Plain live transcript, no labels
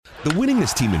The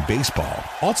winningest team in baseball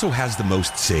also has the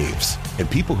most saves, and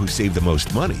people who save the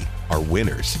most money are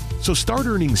winners. So start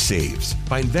earning saves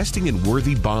by investing in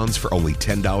worthy bonds for only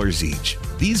 $10 each.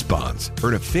 These bonds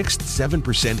earn a fixed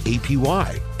 7%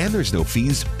 APY, and there's no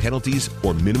fees, penalties,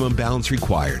 or minimum balance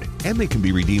required, and they can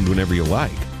be redeemed whenever you like.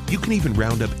 You can even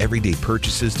round up everyday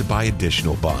purchases to buy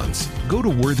additional bonds. Go to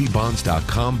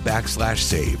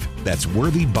worthybonds.com/save. That's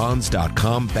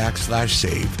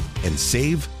worthybonds.com/save and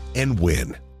save and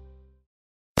win.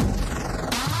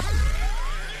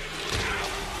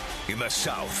 In the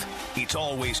South, it's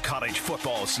always college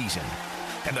football season,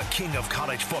 and the king of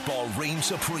college football reigns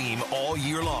supreme all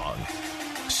year long.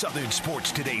 Southern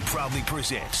Sports Today proudly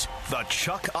presents The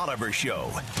Chuck Oliver Show.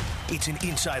 It's an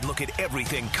inside look at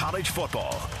everything college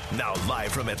football. Now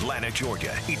live from Atlanta,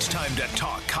 Georgia, it's time to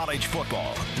talk college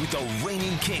football with the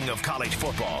reigning king of college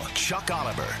football, Chuck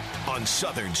Oliver, on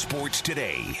Southern Sports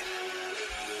Today.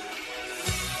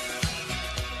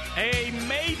 A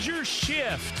major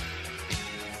shift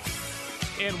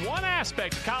in one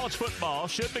aspect of college football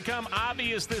should become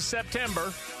obvious this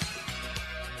September.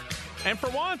 And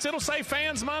for once, it'll save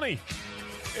fans money.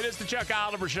 It is the Chuck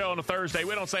Oliver Show on a Thursday.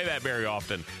 We don't say that very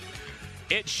often.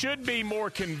 It should be more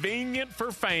convenient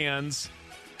for fans,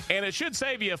 and it should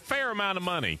save you a fair amount of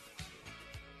money.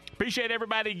 Appreciate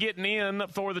everybody getting in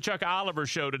for the Chuck Oliver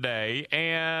Show today.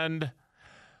 And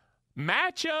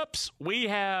matchups we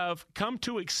have come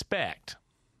to expect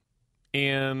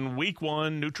in Week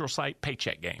 1 neutral site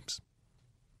paycheck games.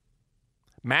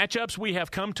 Matchups we have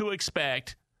come to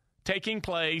expect taking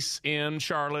place in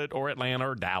Charlotte or Atlanta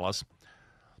or Dallas.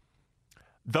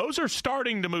 Those are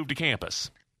starting to move to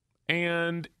campus.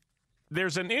 And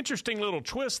there's an interesting little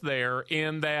twist there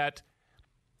in that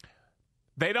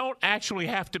they don't actually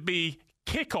have to be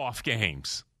kickoff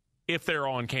games if they're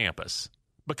on campus,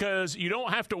 because you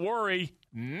don't have to worry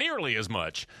nearly as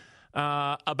much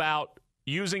about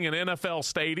using an NFL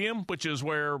stadium, which is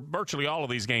where virtually all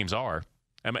of these games are.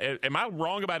 Am I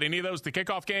wrong about any of those, the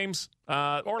kickoff games?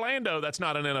 Orlando, that's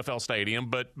not an NFL stadium,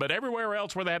 but everywhere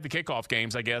else where they have the kickoff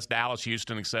games, I guess, Dallas,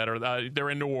 Houston, et cetera, they're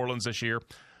in New Orleans this year,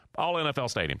 all NFL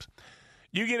stadiums.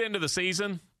 You get into the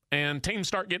season, and teams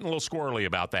start getting a little squirrely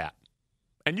about that.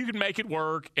 And you can make it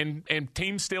work, and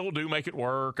teams still do make it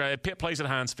work. Pitt plays at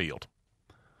Heinz Field.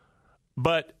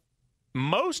 But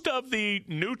most of the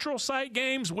neutral site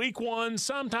games, Week 1,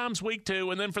 sometimes Week 2,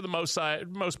 and then for the most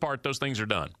part, those things are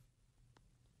done.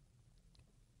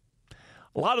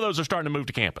 A lot of those are starting to move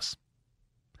to campus.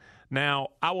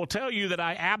 Now, I will tell you that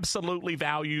I absolutely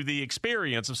value the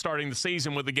experience of starting the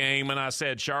season with a game when I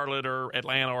said Charlotte or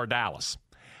Atlanta or Dallas.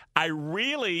 I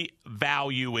really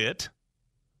value it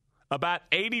about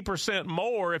 80%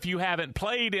 more if you haven't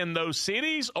played in those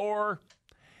cities or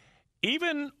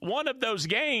even one of those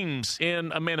games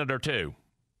in a minute or two.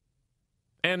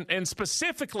 And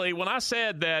specifically, when I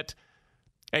said that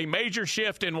a major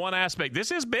shift in one aspect,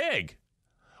 this is big.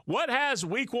 What has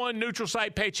Week 1 neutral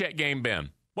site paycheck game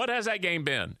been? What has that game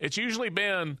been? It's usually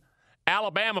been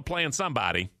Alabama playing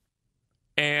somebody,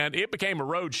 and it became a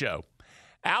road show.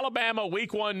 Alabama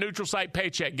Week 1 neutral site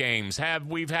paycheck games.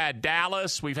 We've had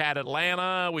Dallas, we've had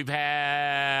Atlanta, we've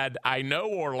had, I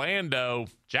know, Orlando.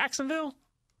 Jacksonville?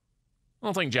 I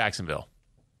don't think Jacksonville.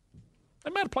 They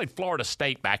might have played Florida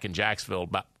State back in Jacksonville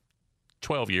about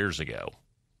 12 years ago,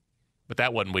 but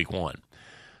that wasn't Week 1.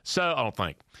 So, I don't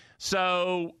think.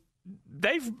 So,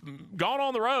 they've gone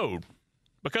on the road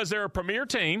because they're a premier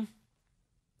team,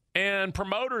 and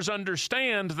promoters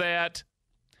understand that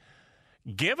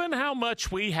given how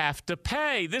much we have to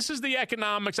pay, this is the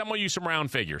economics. I'm going to use some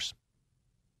round figures.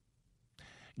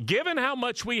 Given how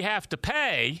much we have to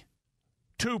pay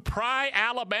to pry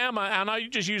Alabama, and I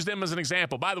just use them as an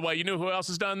example. By the way, you know who else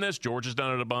has done this? Georgia's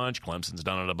done it a bunch. Clemson's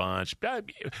done it a bunch. A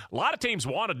lot of teams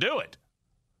want to do it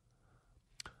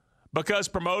because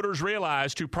promoters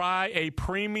realize to pry a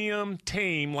premium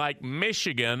team like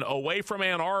Michigan away from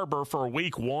Ann Arbor for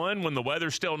Week 1 when the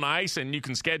weather's still nice and you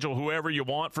can schedule whoever you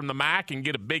want from the MAC and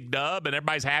get a big dub and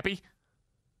everybody's happy,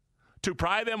 to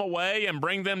pry them away and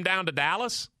bring them down to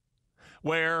Dallas,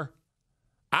 where,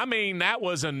 I mean, that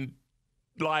was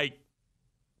like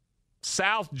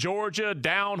South Georgia,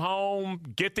 down home,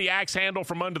 get the axe handle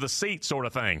from under the seat sort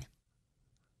of thing.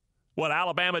 What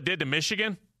Alabama did to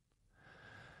Michigan.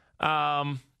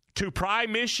 To pry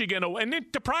Michigan away, and then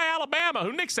to pry Alabama,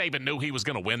 who Nick Saban knew he was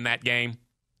going to win that game.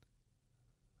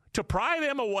 To pry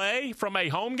them away from a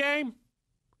home game,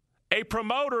 a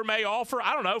promoter may offer,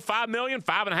 I don't know, $5 million,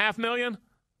 $5.5 million.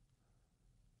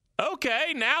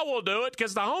 Okay, now we'll do it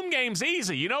because the home game's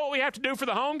easy. You know what we have to do for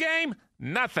the home game?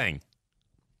 Nothing.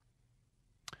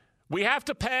 We have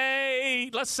to pay,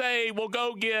 let's say we'll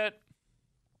go get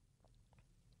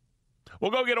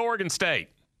Oregon State.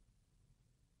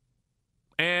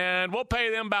 And we'll pay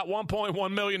them about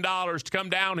 $1.1 million to come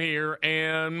down here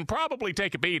and probably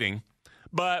take a beating.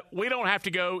 But we don't have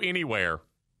to go anywhere.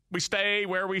 We stay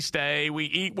where we stay. We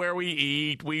eat where we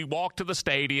eat. We walk to the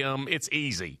stadium. It's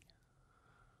easy.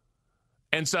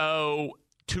 And so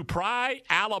to pry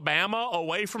Alabama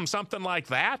away from something like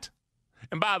that,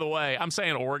 and by the way, I'm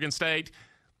saying Oregon State,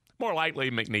 more likely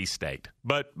McNeese State.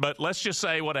 But let's just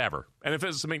say whatever. And if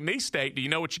it's McNeese State, do you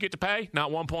know what you get to pay?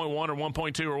 Not 1.1 or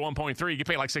 1.2 or 1.3. You get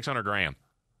paid like $600,000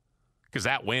 because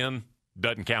that win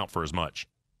doesn't count for as much.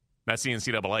 That's the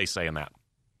NCAA saying that.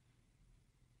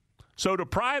 So to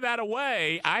pry that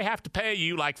away, I have to pay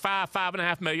you like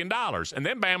 $5.5 million. And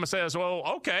then Bama says, well,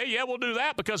 okay, yeah, we'll do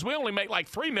that because we only make like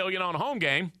 $3 million on a home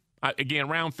game. Again,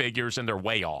 round figures, and they're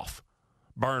way off.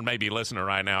 Byrne may be listening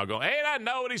right now going, hey, I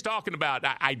know what he's talking about.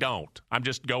 I don't. I'm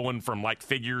just going from like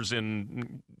figures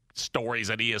and stories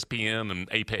at ESPN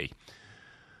and AP.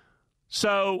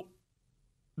 So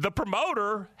the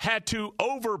promoter had to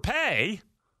overpay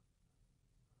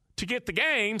to get the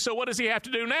game. So what does he have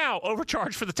to do now?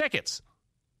 Overcharge for the tickets.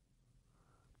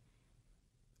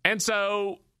 And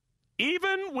so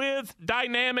even with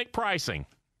dynamic pricing,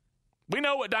 we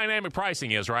know what dynamic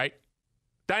pricing is, right?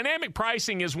 Dynamic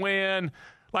pricing is when,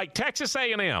 like Texas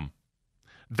A&M,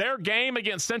 their game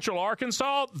against Central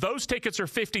Arkansas, those tickets are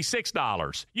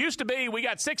 $56. Used to be, we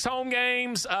got 6 home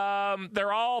games.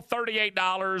 They're all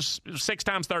 $38, 6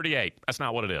 times 38. That's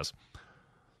not what it is.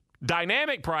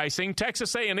 Dynamic pricing,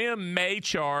 Texas A&M may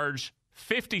charge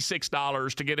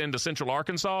 $56 to get into Central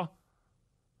Arkansas.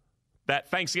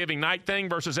 That Thanksgiving night thing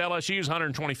versus LSU is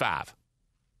 $125.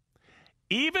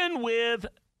 Even with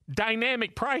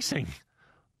dynamic pricing,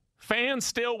 fans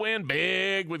still win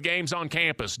big with games on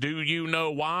campus. Do you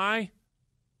know why?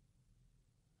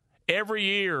 Every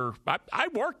year, I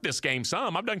worked this game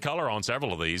some. I've done color on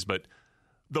several of these, but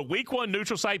the week 1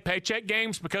 neutral site paycheck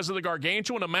games, because of the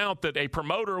gargantuan amount that a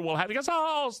promoter will have, that's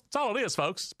all it is,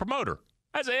 folks. Promoter.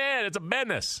 That's it. It's a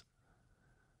business.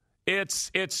 It's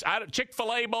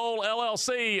Chick-fil-A Bowl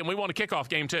LLC, and we want a kickoff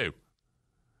game too.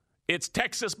 It's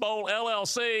Texas Bowl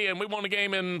LLC, and we want a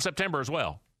game in September as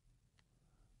well.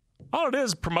 All it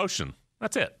is promotion.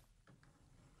 That's it.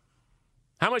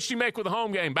 How much do you make with a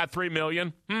home game? About $3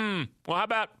 million. Well, how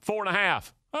about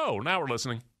 4.5? Oh, now we're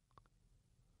listening.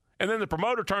 And then the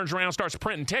promoter turns around, starts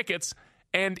printing tickets,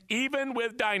 and even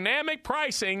with dynamic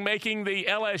pricing, making the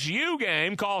LSU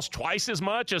game cost twice as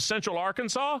much as Central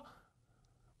Arkansas.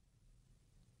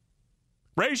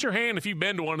 Raise your hand if you've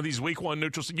been to one of these week 1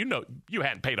 neutrals. You know you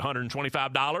hadn't paid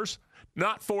 $125.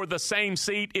 Not for the same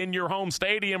seat in your home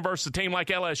stadium versus a team like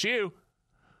LSU.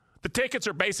 The tickets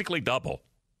are basically double.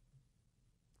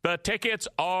 The tickets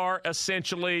are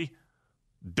essentially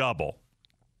double.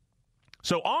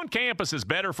 So on campus is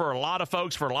better for a lot of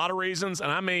folks for a lot of reasons.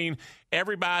 And I mean,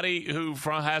 everybody who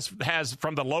has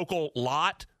from the local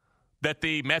lot that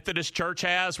the Methodist Church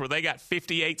has, where they got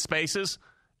 58 spaces,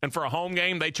 and for a home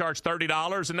game, they charge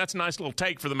 $30, and that's a nice little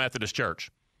take for the Methodist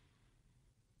Church.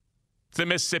 It's the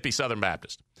Mississippi Southern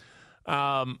Baptist.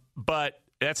 But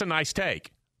that's a nice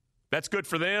take. That's good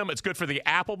for them. It's good for the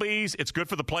Applebee's. It's good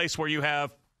for the place where you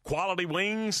have quality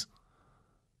wings.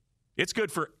 It's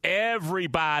good for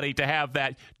everybody to have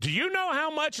that. Do you know how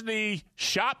much the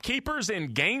shopkeepers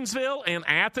in Gainesville and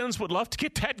Athens would love to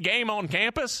get that game on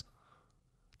campus?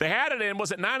 They had it in,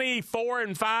 was it 94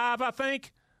 and 5, I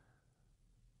think?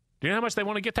 Do you know how much they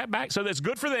want to get that back? So that's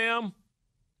good for them.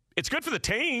 It's good for the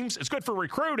teams. It's good for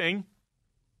recruiting.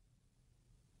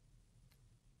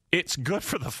 It's good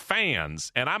for the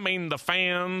fans, and I mean the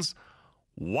fans'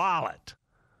 wallet.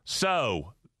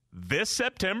 So this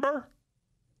September,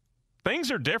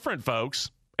 things are different,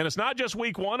 folks, and it's not just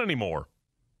week 1 anymore.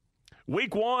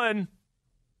 Week 1,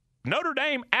 Notre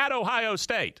Dame at Ohio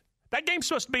State. That game's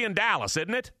supposed to be in Dallas,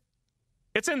 isn't it?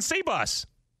 It's in C-Bus.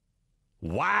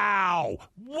 Wow.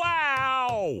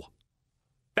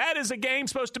 That is a game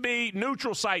supposed to be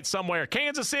neutral site somewhere.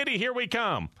 Kansas City, here we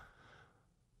come.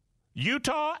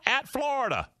 Utah at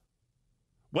Florida.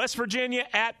 West Virginia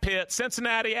at Pitt.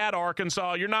 Cincinnati at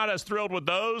Arkansas. You're not as thrilled with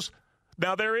those.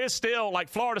 Now, there is still, like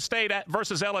Florida State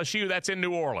versus LSU, that's in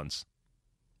New Orleans.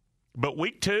 But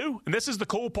week 2, and this is the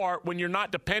cool part when you're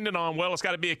not dependent on, well, it's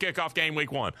got to be a kickoff game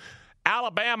week 1.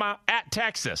 Alabama at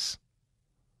Texas.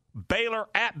 Baylor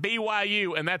at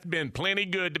BYU, and that's been plenty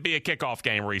good to be a kickoff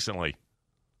game recently.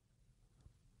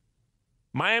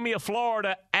 Miami of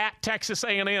Florida at Texas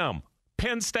A&M.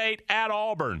 Penn State at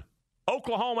Auburn.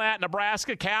 Oklahoma at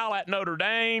Nebraska. Cal at Notre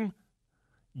Dame.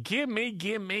 Give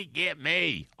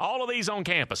me. All of these on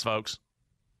campus, folks.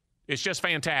 It's just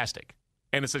fantastic.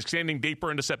 And it's extending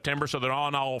deeper into September, so they're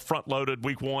all front-loaded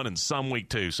week 1 and some week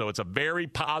 2. So it's a very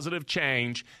positive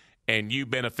change, and you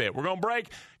benefit. We're going to break.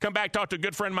 Come back, talk to a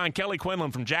good friend of mine, Kelly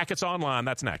Quinlan from Jackets Online.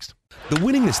 That's next. The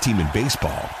winningest team in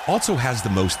baseball also has the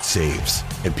most saves,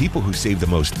 and people who save the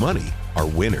most money are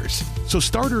winners. So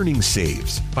start earning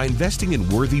saves by investing in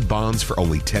worthy bonds for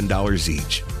only $10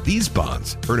 each. These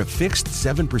bonds earn a fixed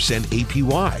 7%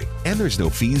 APY, and there's no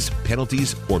fees,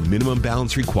 penalties, or minimum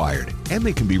balance required, and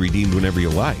they can be redeemed whenever you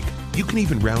like. You can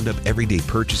even round up everyday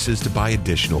purchases to buy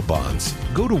additional bonds.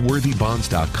 Go to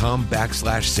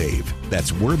worthybonds.com/save.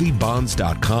 That's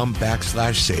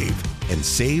worthybonds.com/save and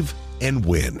save and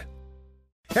win.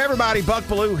 Hey everybody, Buck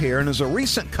Bellew here, and as a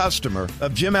recent customer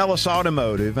of Jim Ellis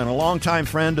Automotive and a longtime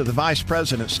friend of the Vice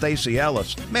President, Stacy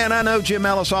Ellis, man, I know Jim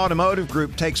Ellis Automotive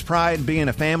Group takes pride in being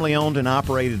a family-owned and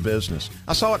operated business.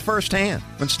 I saw it firsthand.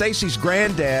 When Stacy's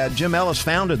granddad, Jim Ellis,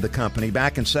 founded the company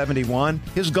back in '71,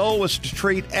 his goal was to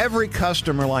treat every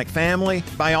customer like family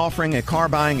by offering a car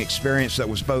buying experience that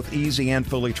was both easy and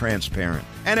fully transparent.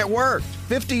 And it worked.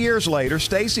 50 years later,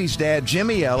 Stacy's dad,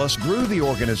 Jimmy Ellis, grew the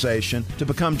organization to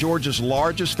become Georgia's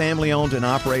largest family-owned and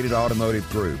operated automotive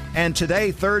group. And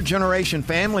today, third-generation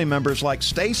family members like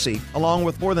Stacy, along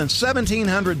with more than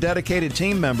 1,700 dedicated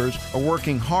team members, are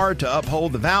working hard to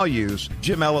uphold the values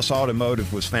Jim Ellis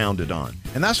Automotive was founded on.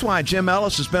 And that's why Jim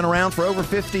Ellis has been around for over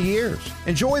 50 years.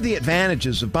 Enjoy the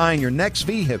advantages of buying your next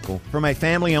vehicle from a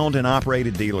family-owned and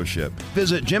operated dealership.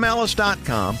 Visit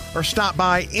jimellis.com or stop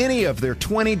by any of their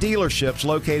 20 dealerships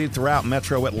located throughout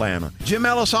Metro Atlanta. Jim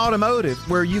Ellis Automotive,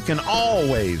 where you can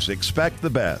always expect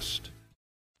the best.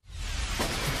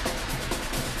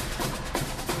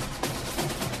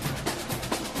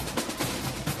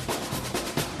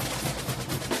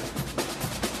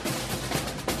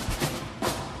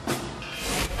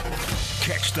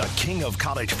 Catch the king of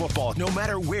college football no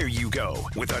matter where you go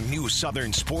with a new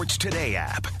Southern Sports Today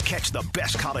app. Catch the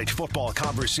best college football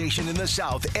conversation in the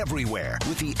South everywhere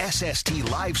with the SST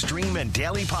live stream and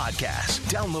daily podcast.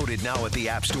 Download it now at the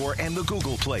App Store and the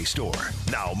Google Play Store.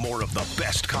 Now more of the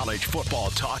best college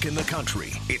football talk in the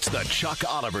country. It's the Chuck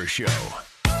Oliver Show.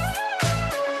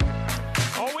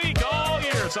 All week, all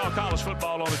year, it's all college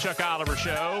football on the Chuck Oliver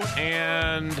Show.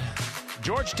 And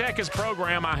Georgia Tech is a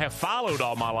program I have followed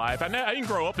all my life. I didn't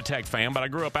grow up a Tech fan, but I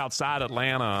grew up outside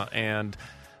Atlanta, and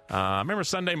I remember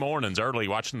Sunday mornings early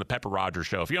watching the Pepper Rogers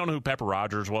show. If you don't know who Pepper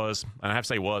Rogers was, and I have to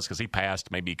say was because he passed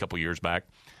maybe a couple years back,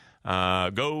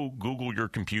 go Google your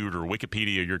computer,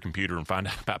 Wikipedia your computer, and find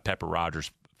out about Pepper Rogers.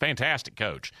 Fantastic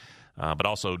coach, but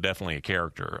also definitely a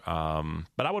character.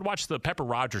 But I would watch the Pepper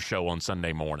Rogers show on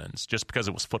Sunday mornings just because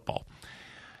it was football.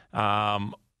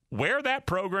 Where that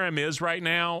program is right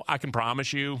now, I can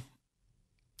promise you,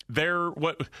 to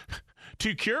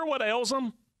cure what ails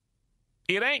them,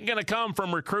 it ain't going to come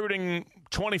from recruiting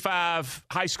 25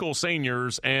 high school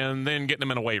seniors and then getting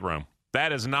them in a weight room.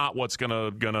 That is not what's going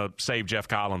to save Jeff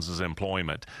Collins'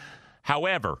 employment.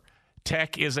 However,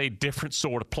 Tech is a different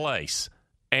sort of place,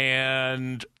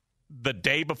 and the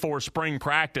day before spring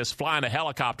practice, flying a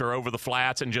helicopter over the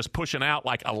flats and just pushing out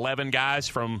like 11 guys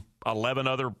from 11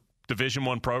 other Division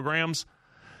I programs,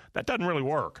 that doesn't really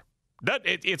work.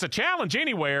 It's a challenge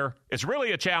anywhere. It's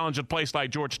really a challenge at a place like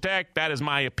Georgia Tech. That is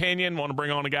my opinion. Want to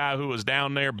bring on a guy who is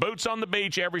down there, boots on the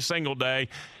beach every single day.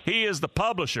 He is the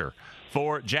publisher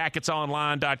for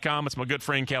jacketsonline.com. It's my good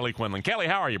friend Kelly Quinlan. Kelly,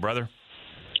 how are you, brother?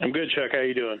 I'm good, Chuck. How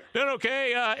you doing? Doing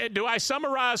okay. Do I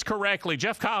summarize correctly?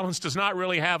 Jeff Collins does not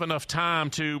really have enough time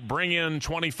to bring in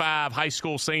 25 high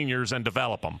school seniors and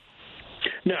develop them.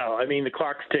 No, I mean, the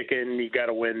clock's ticking. You got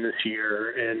to win this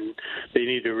year, and they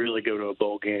need to really go to a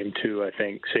bowl game to, I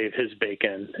think, save his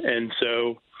bacon. And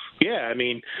so, yeah, I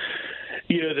mean,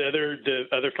 the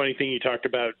other funny thing you talked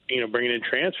about, bringing in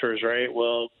transfers, right?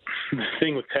 Well, the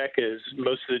thing with Tech is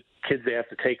most of the kids they have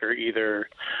to take are either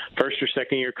first or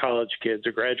second year college kids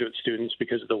or graduate students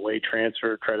because of the way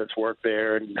transfer credits work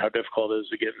there and how difficult it is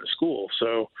to get into school.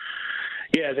 So,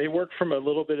 yeah, they work from a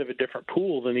little bit of a different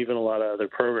pool than even a lot of other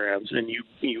programs. And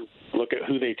you look at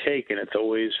who they take, and it's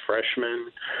always freshmen,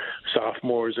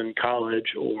 sophomores in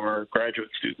college, or graduate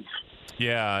students.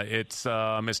 Yeah, it's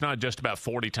not just about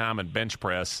 40 time and bench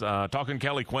press. Talking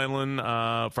Kelly Quinlan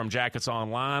from Jackets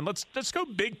Online. Let's go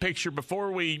big picture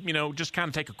before we just kind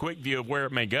of take a quick view of where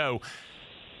it may go.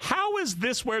 How is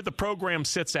this where the program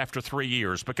sits after 3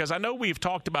 years? Because I know we've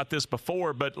talked about this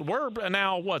before, but we're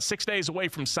now, 6 days away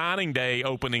from signing day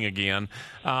opening again,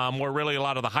 where really a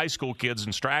lot of the high school kids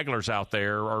and stragglers out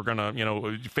there are going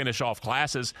to, finish off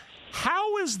classes.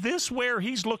 How is this where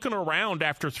he's looking around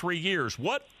after 3 years?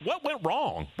 What went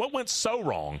wrong? What went so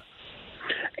wrong?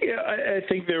 Yeah, I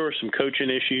think there were some coaching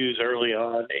issues early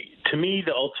on. To me,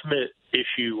 the ultimate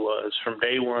issue was from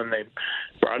day one, they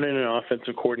brought in an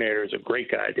offensive coordinator. He's a great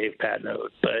guy, Dave Patnode,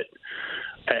 but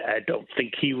I don't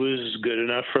think he was good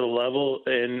enough for the level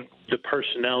and the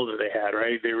personnel that they had,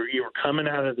 right? You were coming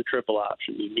out of the triple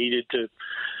option. You needed to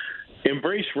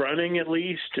embrace running at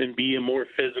least and be a more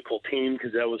physical team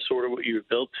because that was sort of what you were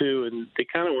built to. And they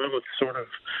kind of went with sort of,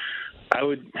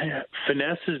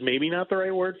 finesse is maybe not the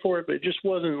right word for it, but it just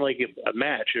wasn't like a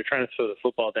match. You're trying to throw the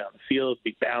football down the field,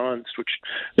 be balanced, which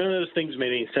none of those things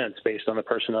made any sense based on the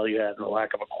personnel you had and the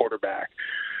lack of a quarterback.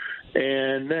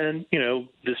 And then,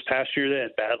 this past year they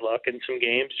had bad luck in some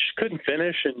games, just couldn't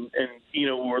finish. And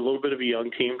we're a little bit of a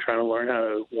young team trying to learn how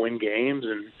to win games.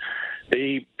 And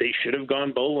they should have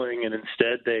gone bowling, and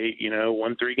instead they,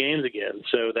 won 3 games again.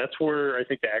 So that's where I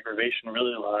think the aggravation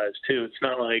really lies, too. It's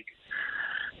not like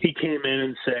he came in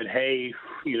and said, hey,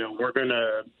 we're going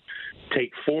to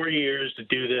take 4 years to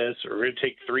do this, or we're going to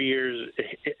take 3 years.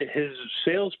 His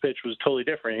sales pitch was totally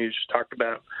different. He just talked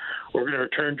about we're going to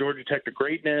return Georgia Tech to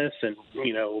greatness and,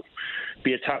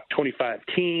 be a top 25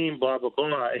 team, blah, blah,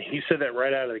 blah. He said that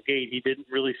right out of the gate. He didn't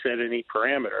really set any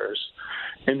parameters.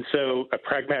 And so a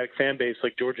pragmatic fan base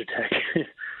like Georgia Tech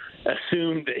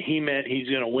assumed that he meant he's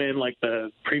going to win like the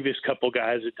previous couple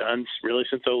guys had done really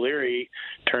since O'Leary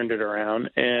turned it around,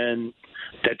 and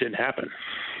that didn't happen.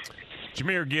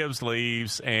 Jahmyr Gibbs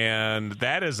leaves, and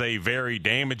that is a very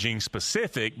damaging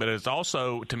specific, but it's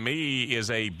also, to me, is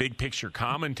a big-picture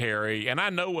commentary. And I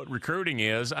know what recruiting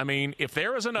is. I mean, if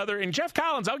there is another – and Jeff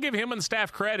Collins, I'll give him and the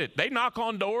staff credit. They knock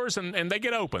on doors, and they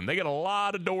get open. They get a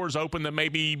lot of doors open that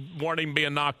maybe weren't even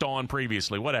being knocked on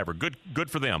previously. Whatever. Good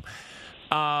for them.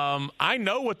 I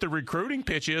know what the recruiting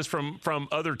pitch is from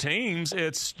other teams.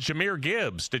 It's Jahmyr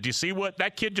Gibbs. Did you see what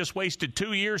that kid just wasted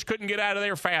 2 years, couldn't get out of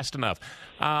there fast enough?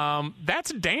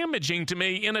 That's damaging to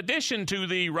me, in addition to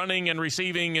the running and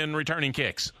receiving and returning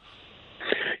kicks.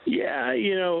 Yeah,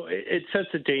 it sets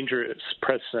a dangerous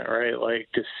precedent, right? Like,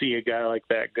 to see a guy like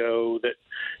that go that,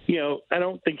 I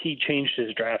don't think he changed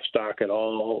his draft stock at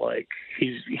all. Like,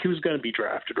 he was going to be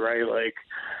drafted, right? Like,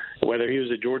 whether he was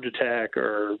at Georgia Tech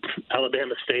or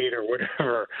Alabama State or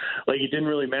whatever, like, it didn't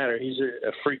really matter. He's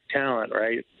a freak talent,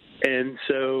 right? And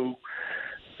so,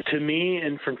 to me,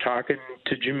 and from talking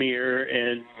to Jahmyr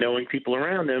and knowing people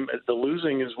around him, the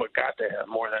losing is what got to him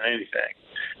more than anything.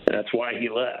 And that's why he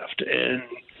left. And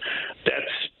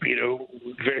that's,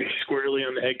 very squarely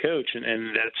on the head coach.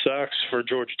 And that sucks for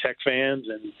Georgia Tech fans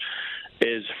and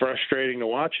is frustrating to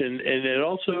watch. And it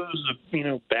also is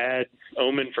a, bad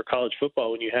omen for college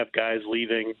football when you have guys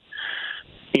leaving,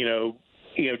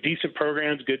 decent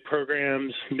programs, good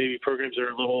programs, maybe programs that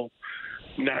are a little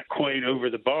not quite over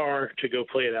the bar to go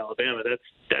play at Alabama.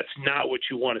 That's not what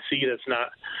you want to see. That's not,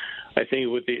 I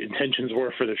think, what the intentions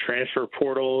were for the transfer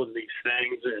portal and these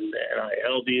things and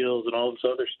NIL deals and all this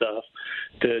other stuff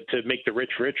to make the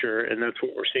rich richer. And that's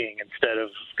what we're seeing instead of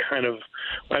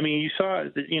you saw,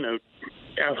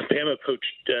 Alabama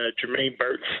poached Jermaine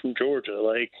Burton from Georgia.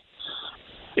 Like,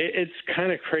 it's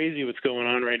kind of crazy what's going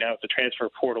on right now with the transfer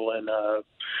portal, and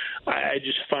I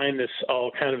just find this all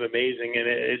kind of amazing, and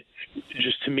it's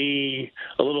just, to me,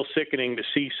 a little sickening to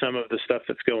see some of the stuff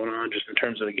that's going on just in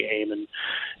terms of the game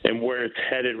and where it's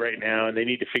headed right now, and they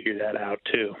need to figure that out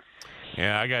too.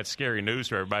 Yeah, I got scary news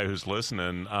for everybody who's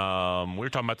listening. We were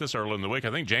talking about this earlier in the week.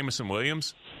 I think Jamison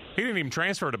Williams, he didn't even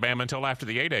transfer to Bama until after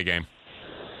the A-Day game.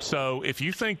 So if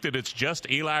you think that it's just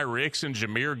Eli Ricks and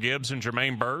Jahmyr Gibbs and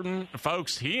Jermaine Burton,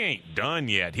 folks, he ain't done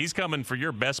yet. He's coming for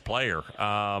your best player.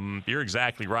 You're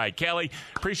exactly right. Kelly,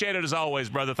 appreciate it as always,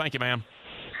 brother. Thank you, man.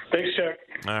 Thanks, Chuck.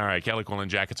 All right, Kelly Quinlan,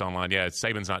 Jackets Online. Yeah,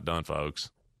 Saban's not done, folks.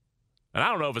 And I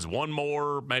don't know if it's one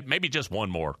more, maybe just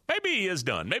one more. Maybe he is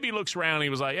done. Maybe he looks around and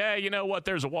he was like, yeah, you know what,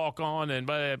 there's a walk-on, and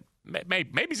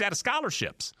maybe he's out of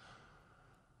scholarships.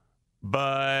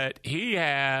 But he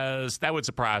has, that would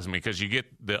surprise me, because you get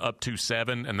the up to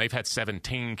 7, and they've had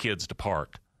 17 kids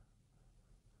depart.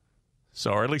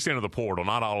 So, or at least into the portal.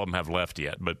 Not all of them have left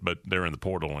yet, but they're in the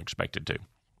portal and expected to.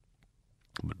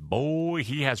 But boy,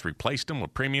 he has replaced them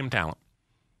with premium talent.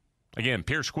 Again,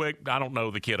 Pierce Quick, I don't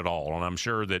know the kid at all, and I'm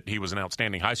sure that he was an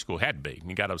outstanding high school, had to be.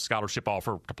 He got a scholarship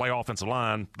offer to play offensive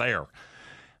line there.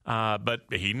 But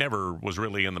he never was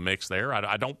really in the mix there.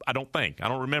 I don't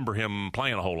remember him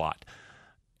playing a whole lot.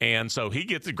 And so he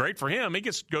gets it. Great for him. He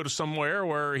gets to go to somewhere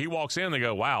where he walks in and they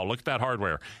go, wow, look at that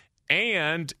hardware.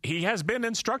 And he has been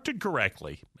instructed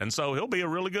correctly. And so he'll be a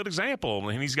really good example.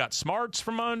 And he's got smarts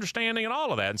from my understanding and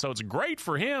all of that. And so it's great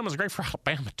for him. It's great for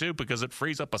Alabama, too, because it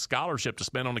frees up a scholarship to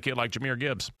spend on a kid like Jahmyr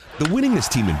Gibbs. The winningest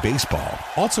team in baseball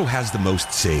also has the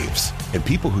most saves, and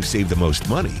people who save the most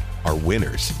money are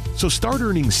winners. So start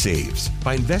earning saves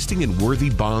by investing in worthy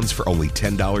bonds for only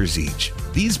 $10 each.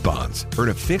 These bonds earn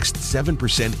a fixed 7%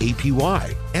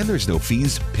 APY, and there's no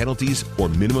fees, penalties, or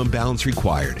minimum balance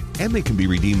required, and they can be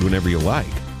redeemed whenever you like.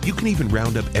 You can even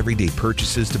round up everyday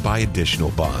purchases to buy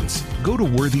additional bonds. Go to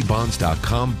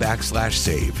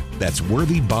worthybonds.com/save. That's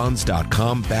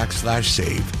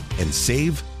worthybonds.com/save and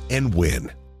save and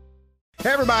win. Hey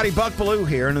everybody, Buck Bellew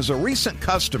here, and as a recent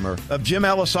customer of Jim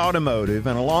Ellis Automotive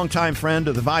and a longtime friend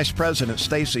of the Vice President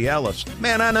Stacey Ellis,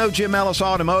 man, I know Jim Ellis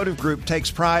Automotive Group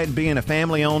takes pride in being a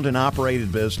family-owned and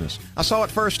operated business. I saw it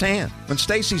firsthand. When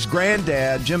Stacey's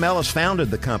granddad, Jim Ellis,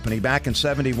 founded the company back in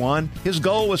 '71, his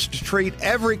goal was to treat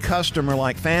every customer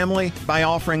like family by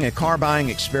offering a car buying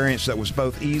experience that was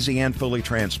both easy and fully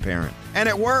transparent. And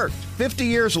it worked. 50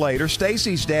 years later,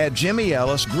 Stacey's dad, Jimmy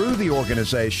Ellis, grew the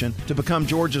organization to become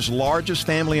Georgia's largest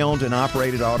family-owned and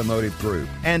operated automotive group.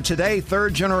 And today,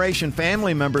 third-generation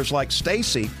family members like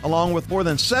Stacey, along with more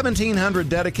than 1,700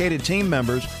 dedicated team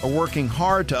members, are working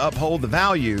hard to uphold the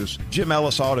values Jim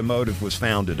Ellis Automotive was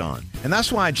founded on. And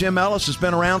that's why Jim Ellis has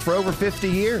been around for over 50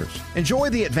 years. Enjoy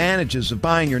the advantages of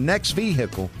buying your next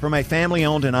vehicle from a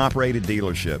family-owned and operated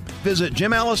dealership. Visit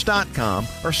jimellis.com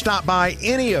or stop by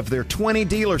any of their 20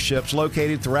 dealerships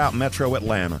located throughout Metro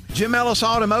Atlanta. Jim Ellis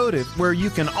Automotive, where you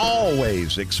can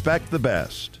always expect the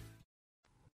best.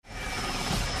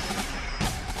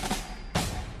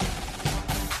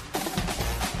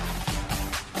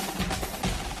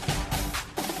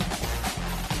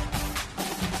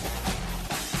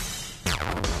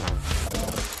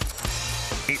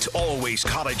 It's always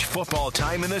college football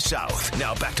time in the South.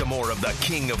 Now back to more of the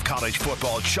king of college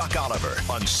football, Chuck Oliver,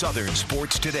 on Southern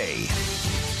Sports Today.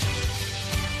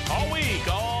 All week,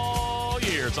 all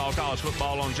year, it's all college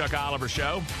football on Chuck Oliver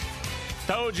Show.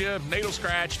 Told you, needle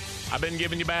scratch. I've been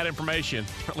giving you bad information.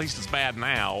 At least it's bad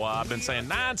now. I've been saying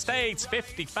 9 states,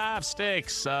 55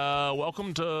 sticks.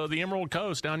 Welcome to the Emerald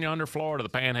Coast, down yonder, Florida, the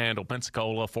Panhandle,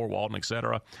 Pensacola, Fort Walton,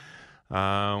 etc.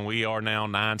 We are now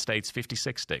 9 states,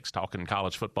 56 sticks, talking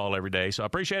college football every day. So I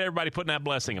appreciate everybody putting that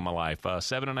blessing in my life.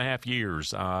 7.5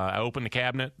 years. I opened the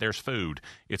cabinet, there's food.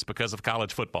 It's because of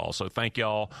college football. So thank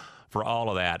y'all for all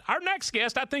of that. Our next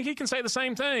guest, I think he can say the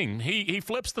same thing. He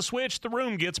flips the switch, the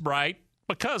room gets bright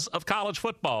because of college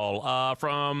football.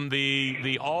 From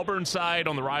the Auburn side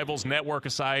on the Rivals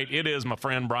Network site, it is my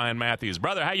friend Bryan Matthews.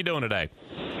 Brother, how you doing today?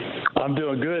 I'm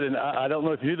doing good, and I don't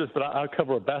know if you do this, but I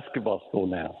cover a basketball school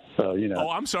now, so you know.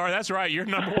 Oh, I'm sorry. That's right. You're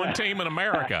number one team in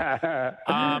America.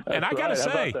 And I got to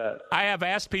say, I have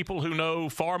asked people who know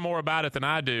far more about it than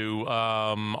I do,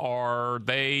 are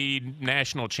they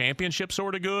national championship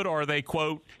sort of good, or are they,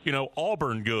 quote,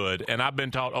 Auburn good? And I've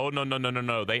been told, oh,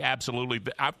 no. They absolutely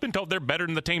 – I've been told they're better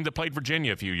than the team that played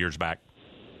Virginia a few years back.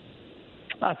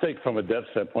 I think from a depth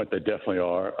standpoint, they definitely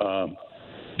are.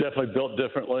 Definitely built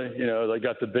differently. They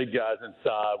got the big guys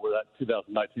inside where that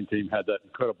 2019 team had that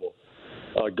incredible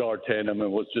guard tandem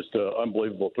and was just an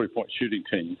unbelievable three-point shooting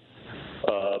team.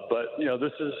 But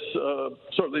this is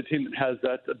certainly a team that has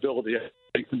that ability, I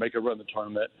think, to make a run in the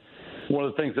tournament. One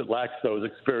of the things that lacks, though, is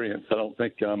experience. I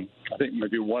think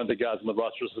maybe one of the guys on the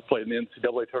roster has played in the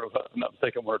NCAA tournament, if I'm not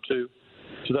mistaken, one or two.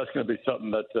 So that's going to be something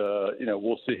that,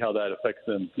 we'll see how that affects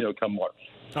them, come March.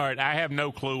 All right, I have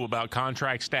no clue about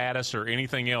contract status or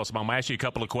anything else, but I'm going to ask you a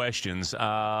couple of questions.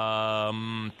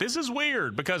 This is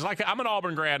weird because, I'm an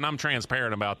Auburn grad, and I'm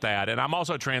transparent about that. And I'm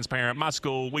also transparent. My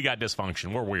school, we got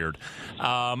dysfunction. We're weird.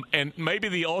 And maybe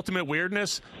the ultimate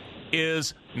weirdness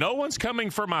is no one's coming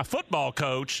for my football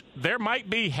coach. There might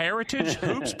be heritage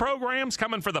hoops programs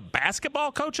coming for the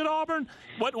basketball coach at Auburn.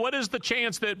 What is the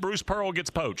chance that Bruce Pearl gets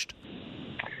poached?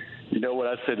 You know what?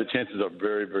 I'd say the chances are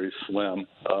very, very slim.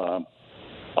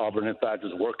 Auburn, in fact,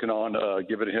 is working on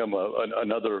giving him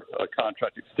another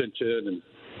contract extension and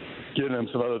giving him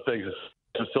some other things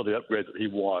to fill the upgrades that he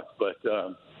wants. But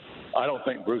I don't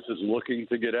think Bruce is looking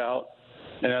to get out,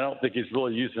 and I don't think he's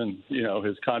really using,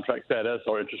 his contract status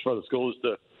or interest for the schools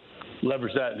to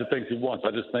leverage that into things he wants.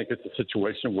 I just think it's a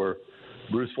situation where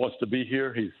Bruce wants to be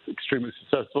here. He's extremely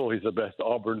successful. He's the best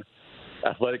Auburn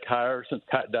athletic hire since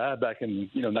Pat died back in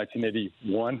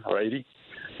 1981 or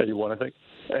 81, I think.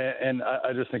 And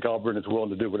I just think Auburn is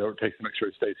willing to do whatever it takes to make sure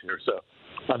he stays here. So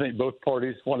I think both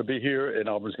parties want to be here, and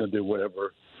Auburn's going to do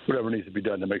whatever needs to be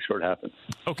done to make sure it happens.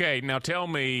 Okay, now tell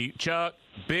me, Chuck,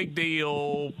 big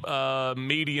deal,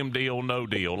 medium deal, no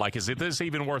deal? Like, is this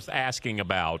even worth asking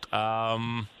about?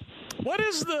 What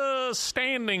is the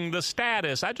standing, the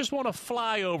status? I just want a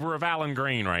flyover of Allen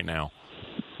Green right now.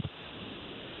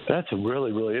 That's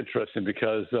really, really interesting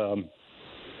because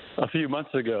a few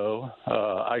months ago,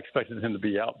 I expected him to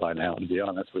be out by now, to be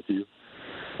honest with you.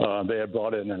 They had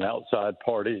brought in an outside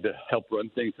party to help run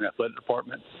things in the athletic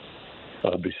department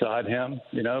beside him,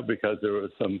 because there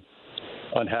was some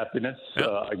unhappiness,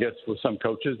 I guess, with some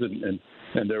coaches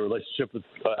and their relationship with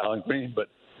Allen Green. But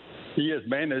he has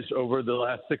managed over the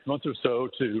last 6 months or so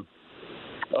to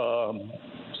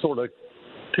sort of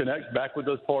connect back with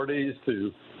those parties,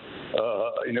 to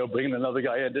bringing another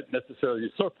guy in didn't necessarily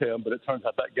usurp him, but it turns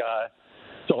out that guy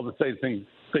saw the same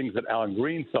things that Allen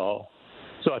Green saw.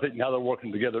 So I think now they're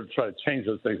working together to try to change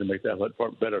those things and make the athletic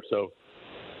department better. So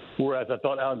whereas I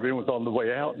thought Allen Green was on the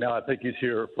way out, now I think he's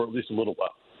here for at least a little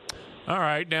while. All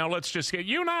right, now let's just get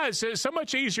you and I. It's so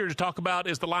much easier to talk about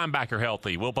is the linebacker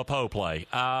healthy? Will Popo play?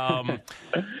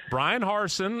 Bryan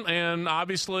Harsin, and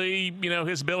obviously,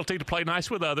 his ability to play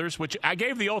nice with others, which I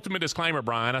gave the ultimate disclaimer,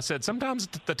 Brian. I said sometimes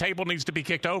the table needs to be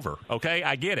kicked over. Okay,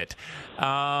 I get it.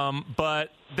 But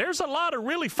there's a lot of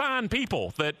really fine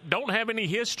people that don't have any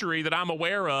history that I'm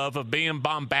aware of being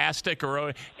bombastic,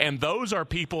 and those are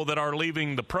people that are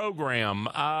leaving the program.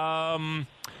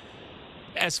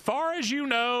 As far as you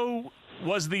know,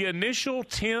 was the initial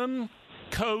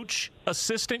 10-coach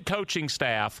assistant coaching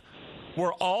staff,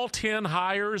 were all 10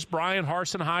 hires Bryan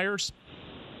Harsin hires?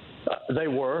 They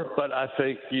were, but I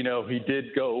think, he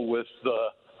did go with the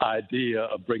idea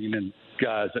of bringing in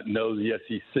guys that know the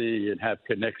SEC and have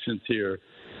connections here,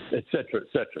 et cetera,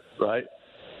 right?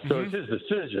 So it's his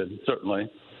decision, certainly.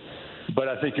 But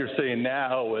I think you're seeing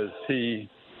now as he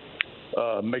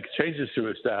makes changes to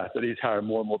his staff that he's hired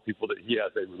more and more people that he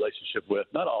has a relationship with.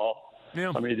 Not all.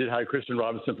 Yeah. I mean, he did hire Christian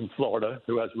Robinson from Florida,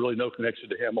 who has really no connection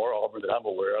to him or Auburn that I'm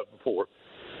aware of before.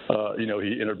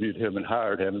 He interviewed him and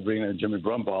hired him, and bringing in Jimmy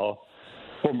Brumbaugh,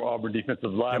 former Auburn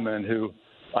defensive lineman, who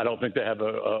I don't think they have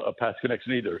a past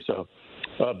connection either. So,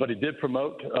 but he did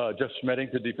promote Jeff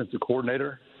Schmedding to defensive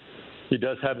coordinator. He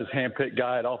does have his handpicked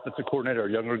guy at offensive coordinator,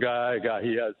 a younger guy, a guy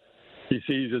he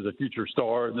sees as a future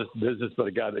star in this business, but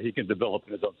a guy that he can develop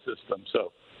in his own system.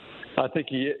 So I think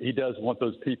he does want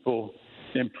those people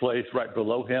in place right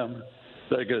below him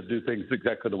that are going to do things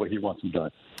exactly the way he wants them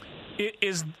done.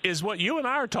 Is what you and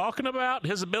I are talking about,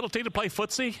 his ability to play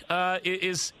footsie,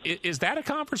 is that a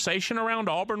conversation around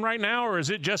Auburn right now, or is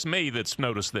it just me that's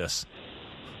noticed this?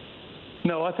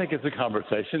 No, I think it's a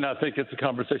conversation. I think it's a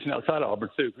conversation outside Auburn,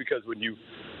 too, because when you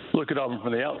look at Auburn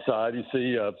from the outside, you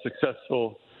see a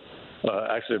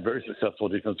very successful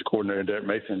defensive coordinator, Derek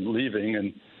Mason, leaving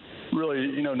and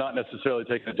really, not necessarily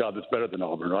taking a job that's better than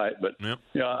Auburn, right? But,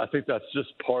 I think that's just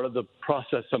part of the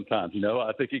process sometimes.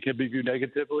 I think it can be viewed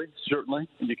negatively, certainly,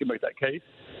 and you can make that case.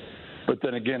 But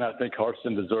then again, I think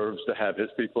Harsin deserves to have his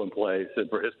people in place and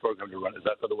for his program to run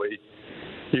exactly the way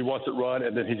he wants it run,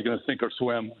 and then he's going to sink or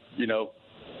swim,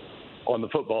 on the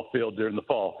football field during the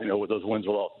fall, with those wins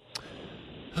or losses.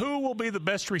 Who will be the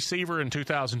best receiver in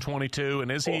 2022,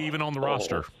 and is he even on the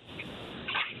roster?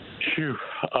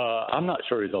 I'm not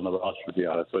sure he's on the roster, to be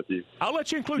honest with you. I'll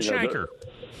let you include Shanker.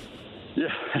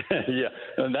 Yeah.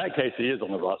 In that case, he is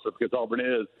on the roster because Auburn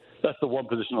that's the one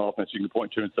position on offense you can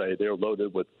point to and say they're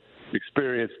loaded with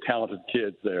experienced, talented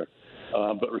kids there.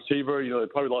 But receiver, they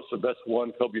probably lost their best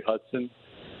one, Kobe Hudson.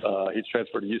 He's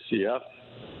transferred to UCF.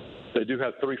 They do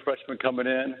have 3 freshmen coming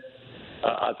in.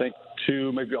 I think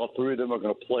 2, maybe all 3 of them are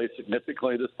going to play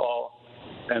significantly this fall,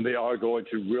 and they are going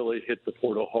to really hit the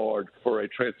portal hard for a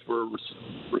transfer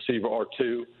receiver or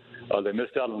 2. They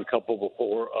missed out on a couple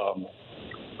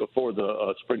before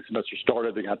the spring semester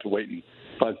started. They had to wait and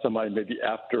find somebody maybe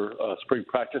after spring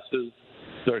practices.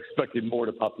 They're expecting more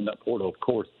to pop in that portal. Of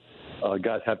course,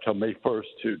 guys have till May 1st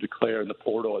to declare in the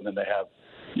portal, and then they have,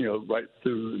 right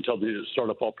through until they start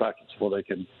up all practice before they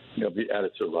can, be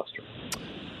added to the roster.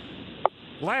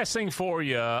 Last thing for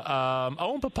you,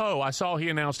 Owen Popo, I saw he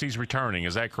announced he's returning.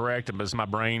 Is that correct? Is my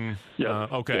brain? Yeah.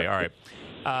 Okay, all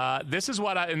right. This is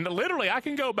what and literally I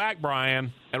can go back,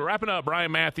 Brian, and wrapping up,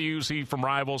 Bryan Matthews, he from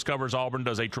Rivals, covers Auburn,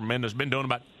 does a tremendous, been doing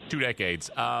about 2 decades.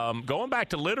 Going back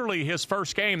to literally his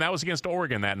first game, that was against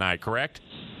Oregon that night, correct?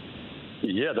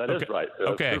 Yeah, that is right.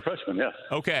 Okay. True freshman, yes.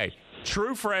 Okay.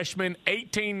 True freshman,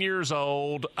 18 years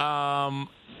old.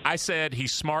 I said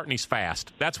he's smart and he's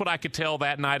fast. That's what I could tell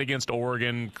that night against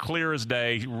Oregon. Clear as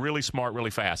day, really smart, really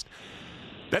fast.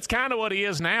 That's kind of what he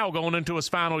is now going into his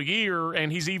final year,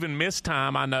 and he's even missed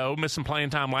time, I know, missed some playing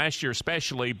time last year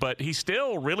especially, but he's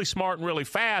still really smart and really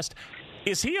fast.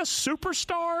 Is he a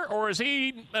superstar, or is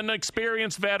he an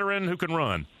experienced veteran who can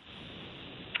run?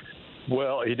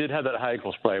 Well, he did have that high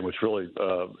ankle sprain, which really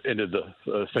ended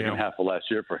the second half of last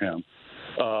year for him.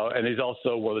 And he's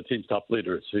also one of the team's top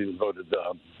leaders. He was voted,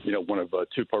 one of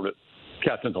 2 permanent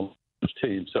captains on his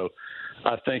team. So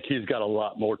I think he's got a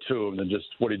lot more to him than just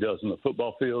what he does in the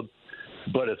football field.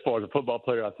 But as far as a football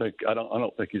player, I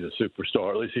don't think he's a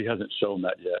superstar. At least he hasn't shown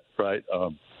that yet, right?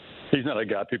 He's not a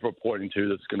guy people are pointing to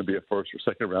that's going to be a first or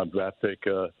second round draft pick,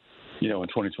 in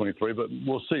 2023. But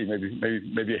we'll see.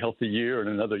 Maybe a healthy year and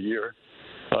another year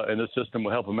in the system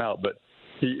will help him out. But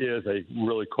he is a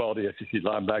really quality SEC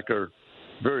linebacker,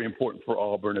 very important for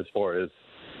Auburn as far as,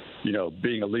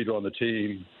 being a leader on the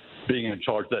team, being in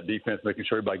charge of that defense, making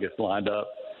sure everybody gets lined up,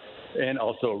 and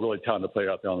also a really talented player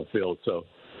out there on the field. So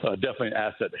definitely an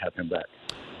asset to have him back.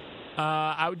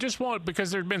 I would just want, because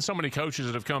there have been so many coaches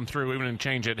that have come through, even in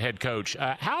change at head coach,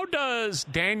 how does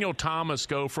Daniel Thomas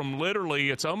go from literally,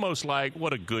 it's almost like,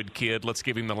 what a good kid, let's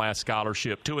give him the last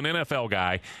scholarship, to an NFL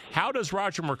guy? How does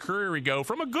Roger McCreary go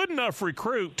from a good enough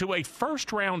recruit to a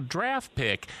first-round draft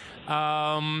pick?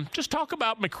 Just talk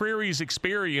about McCreary's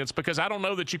experience, because I don't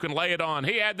know that you can lay it on,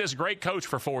 he had this great coach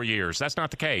for 4 years. That's not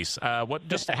the case. How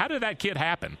did that kid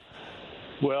happen?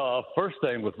 Well, first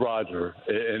thing with Roger,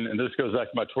 and this goes back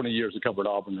to my 20 years of covering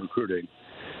Auburn recruiting,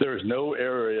 there is no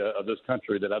area of this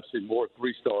country that I've seen more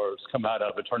 3-stars come out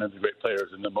of and turn into great players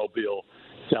in the Mobile,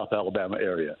 South Alabama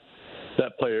area.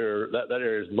 That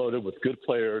area is loaded with good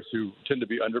players who tend to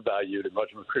be undervalued, and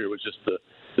Roger McCreary was just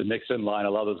the next in line. A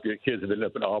lot of those good kids have ended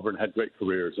up in Auburn, had great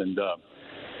careers, and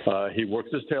he works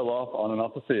his tail off on and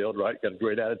off the field, right? Got a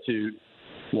great attitude.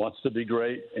 Wants to be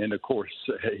great, and of course,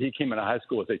 he came into high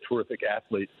school as a terrific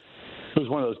athlete. He was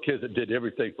one of those kids that did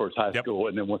everything for his high school,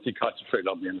 and then once he concentrated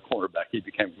on being the cornerback, he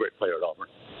became a great player at Auburn.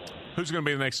 Who's going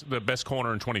to be the best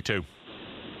corner in 22?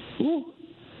 Ooh,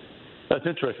 that's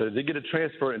interesting. They did get a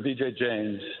transfer in DJ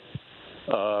James.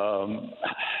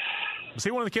 Was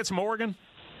he one of the kids from Oregon?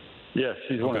 Yes,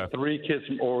 he's one of 3 kids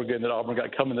from Oregon that Auburn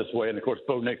got coming this way, and of course,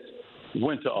 Bo Nix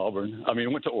went to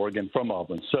Oregon from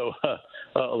Auburn. So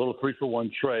a little 3-for-1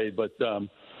 trade, but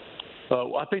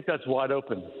I think that's wide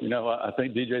open. I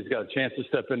think DJ's got a chance to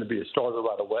step in to be a starter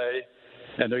right away,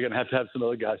 and they're going to have some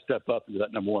other guys step up into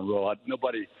that number 1 role.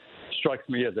 Nobody strikes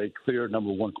me as a clear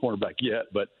number 1 cornerback yet,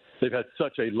 but they've had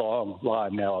such a long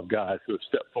line now of guys who have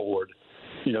stepped forward.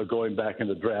 Going back in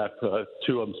the draft,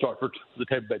 2 of them start for the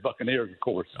Tampa Bay Buccaneers, of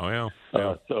course. Oh, yeah.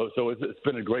 So it's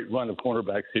been a great run of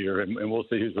cornerbacks here, and we'll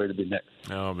see who's ready to be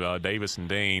next. Davis and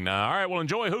Dean. All right, well,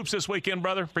 enjoy hoops this weekend,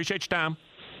 brother. Appreciate your time.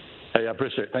 Hey, I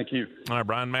appreciate it. Thank you. All right,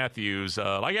 Bryan Matthews.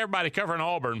 Like everybody covering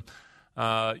Auburn,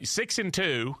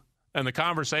 6-2, and the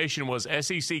conversation was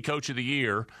SEC Coach of the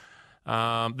Year.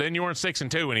 Then you weren't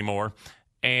 6-2 anymore.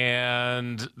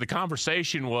 And the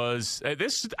conversation was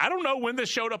this. I don't know when this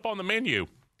showed up on the menu.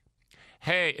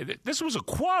 Hey, this was a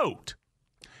quote.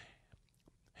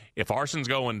 If Arson's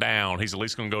going down, he's at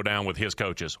least going to go down with his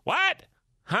coaches. What?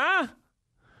 Huh?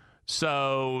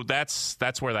 So that's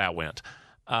where that went.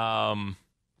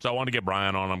 So I wanted to get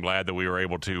Bryan on. I'm glad that we were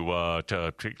able to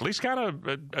at least kind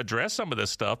of address some of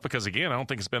this stuff because, again, I don't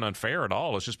think it's been unfair at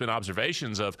all. It's just been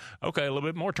observations of, okay, a little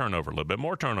bit more turnover, a little bit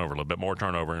more turnover, a little bit more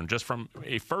turnover. And just from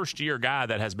a first-year guy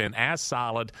that has been as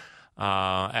solid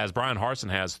as Bryan Harsin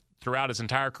has throughout his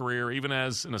entire career, even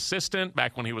as an assistant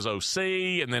back when he was OC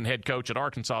and then head coach at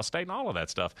Arkansas State and all of that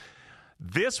stuff.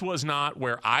 This was not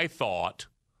where I thought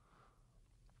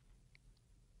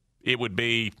it would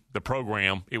be the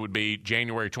program. It would be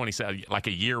January 27th, like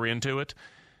a year into it.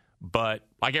 But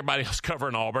like everybody else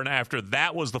covering Auburn, after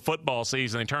that was the football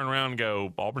season, they turn around and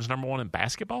go, Auburn's number 1 in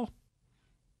basketball?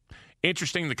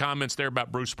 Interesting, the comments there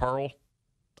about Bruce Pearl.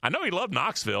 I know he loved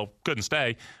Knoxville, couldn't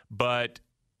stay, but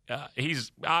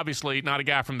he's obviously not a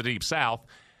guy from the Deep South,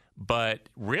 but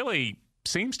really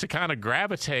seems to kind of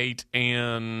gravitate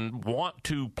and want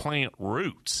to plant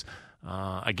roots.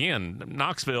 Again,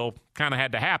 Knoxville kind of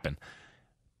had to happen.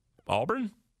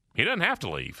 Auburn, he doesn't have to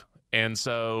leave. And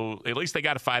so at least they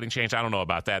got a fighting chance. I don't know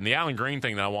about that. And the Allen Green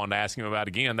thing that I wanted to ask him about,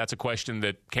 again, that's a question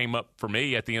that came up for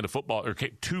me at the end of football, or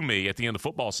to me at the end of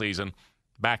football season,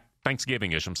 back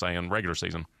Thanksgiving-ish, I'm saying, regular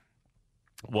season,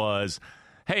 was,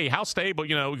 hey, how stable,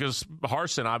 because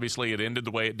Harsin obviously it ended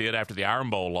the way it did after the Iron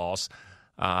Bowl loss.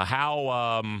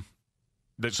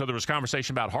 So there was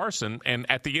conversation about Harsin, and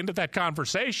at the end of that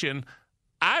conversation,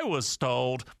 I was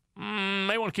told,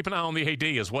 they want to keep an eye on the AD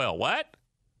as well. What?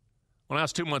 Well, now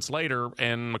it's 2 months later,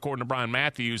 and according to Bryan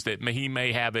Matthews, that he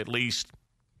may have at least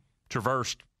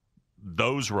traversed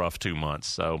those rough 2 months.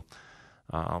 So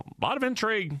A lot of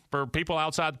intrigue for people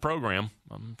outside the program,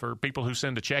 for people who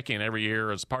send a check-in every year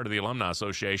as part of the Alumni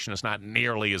Association. It's not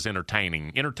nearly as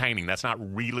entertaining. Entertaining, that's not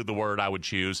really the word I would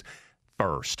choose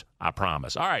first, I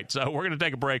promise. All right, so we're going to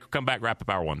take a break. We'll come back, wrap up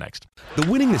Hour 1 next. The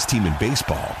winningest team in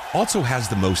baseball also has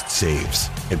the most saves,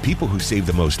 and people who save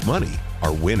the most money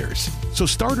are winners. So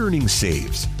start earning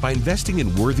saves by investing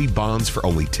in worthy bonds for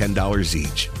only $10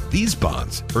 each. These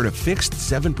bonds earn a fixed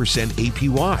 7%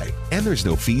 APY, and there's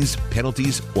no fees,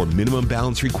 penalties, or minimum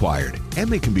balance required,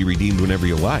 and they can be redeemed whenever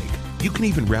you like. You can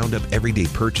even round up everyday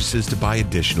purchases to buy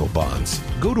additional bonds.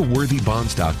 Go to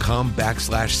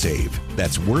worthybonds.com/save.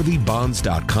 That's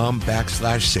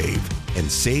worthybonds.com/save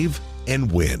and save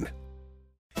and win.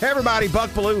 Hey everybody,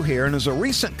 Buck Bellew here, and as a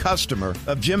recent customer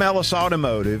of Jim Ellis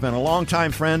Automotive and a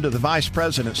longtime friend of the Vice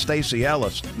President Stacey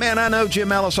Ellis, man, I know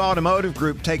Jim Ellis Automotive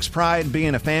Group takes pride in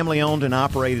being a family-owned and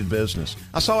operated business.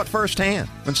 I saw it firsthand.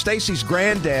 When Stacey's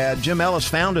granddad, Jim Ellis,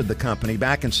 founded the company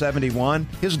back in '71,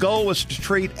 his goal was to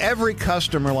treat every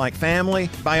customer like family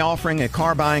by offering a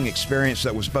car buying experience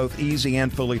that was both easy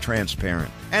and fully transparent.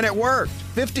 And it worked.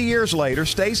 50 years later,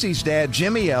 Stacey's dad,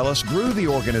 Jimmy Ellis, grew the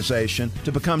organization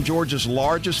to become Georgia's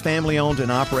largest family-owned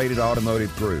and operated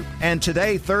automotive group. And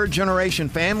today, third-generation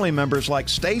family members like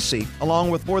Stacey,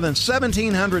 along with more than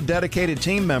 1,700 dedicated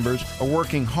team members, are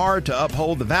working hard to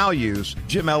uphold the values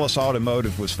Jim Ellis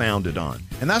Automotive was founded on.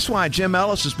 And that's why Jim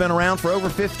Ellis has been around for over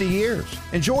 50 years.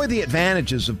 Enjoy the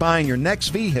advantages of buying your next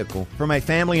vehicle from a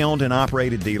family-owned and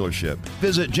operated dealership.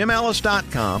 Visit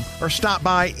jimellis.com or stop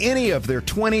by any of their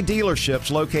 20 dealerships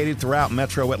located throughout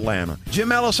Metro Atlanta.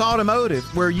 Jim Ellis Automotive,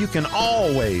 where you can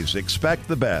always expect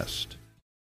the best.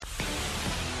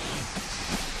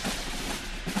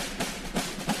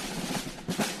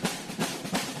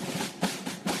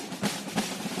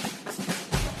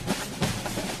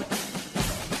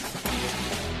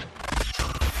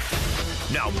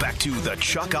 Now back to the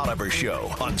Chuck Oliver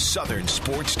Show on Southern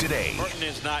Sports Today. Burton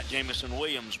is not Jamison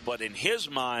Williams, but in his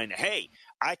mind, hey,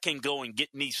 I can go and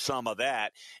get me some of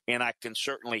that, and I can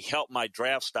certainly help my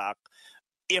draft stock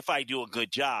if I do a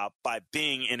good job by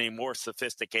being in a more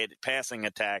sophisticated passing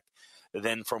attack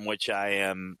than from which I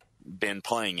am been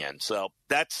playing in. So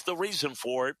that's the reason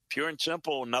for it. Pure and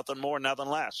simple, nothing more, nothing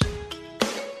less.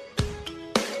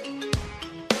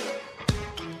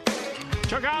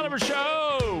 Chuck Oliver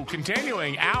Show,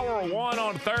 continuing Hour 1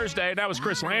 on Thursday. That was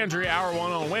Chris Landry, Hour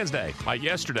 1 on Wednesday, like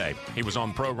yesterday. He was on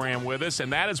the program with us,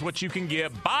 and that is what you can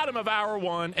get bottom of Hour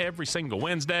 1 every single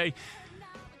Wednesday.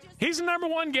 He's the number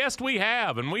one guest we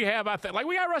have, and we have, I think, like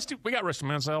we got Rusty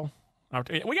Mansell.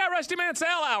 We got Rusty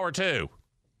Mansell Hour 2.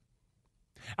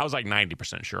 I was like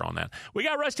 90% sure on that. We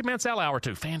got Rusty Mansell Hour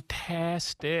 2.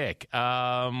 Fantastic.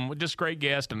 Just great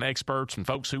guests and experts and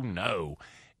folks who know.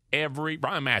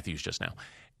 Bryan Matthews just now,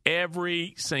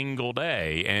 every single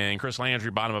day. And Chris Landry,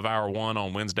 bottom of Hour 1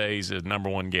 on Wednesdays, is number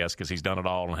one guest because he's done it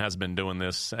all and has been doing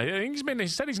this. I think he's been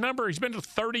to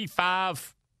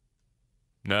 35.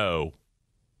 No.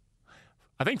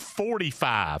 I think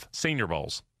 45 Senior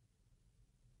Bowls.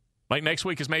 Like next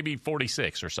week is maybe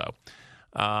 46 or so.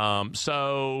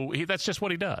 That's just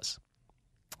what he does.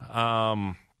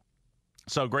 So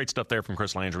great stuff there from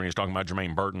Chris Landry. He's talking about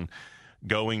Jermaine Burton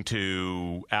going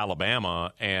to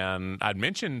Alabama, and I'd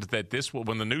mentioned that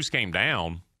when the news came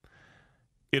down,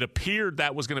 it appeared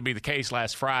that was going to be the case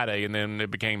last Friday, and then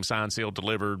it became signed, sealed,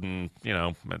 delivered, and,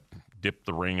 dipped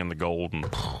the ring in the gold, and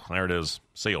there it is,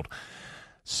 sealed.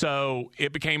 So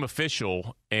it became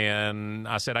official, and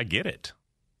I said, I get it.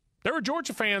 There were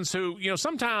Georgia fans who,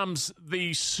 sometimes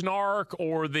the snark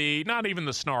or not even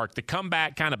the snark, the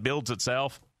comeback kind of builds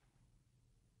itself.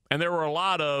 And there were a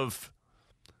lot of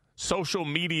social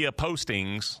media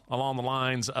postings along the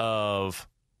lines of,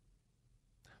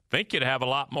 think you'd have a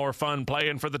lot more fun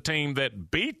playing for the team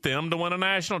that beat them to win a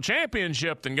national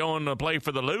championship than going to play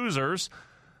for the losers.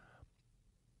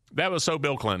 That was so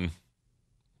Bill Clinton.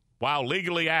 While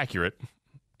legally accurate,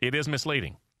 it is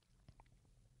misleading.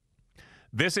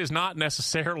 This is not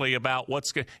necessarily about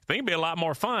what's going to – think it'd be a lot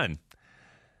more fun.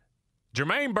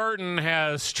 Jermaine Burton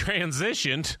has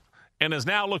transitioned and is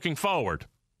now looking forward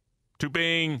to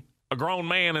being a grown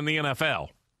man in the NFL.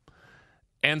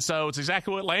 And so it's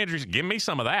exactly what Landry's – give me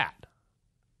some of that.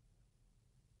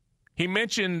 He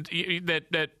mentioned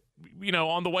that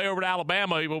on the way over to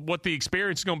Alabama, what the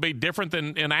experience is going to be different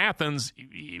than in Athens.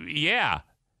 Yeah.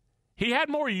 He had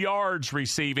more yards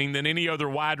receiving than any other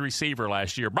wide receiver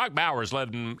last year. Brock Bowers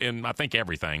led him in, I think,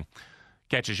 everything.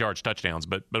 Catches, yards, touchdowns.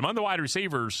 But among the wide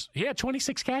receivers, he had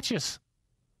 26 catches.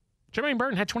 Jermaine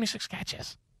Burton had 26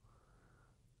 catches.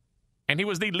 And he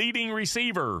was the leading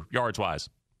receiver, yards-wise.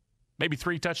 Maybe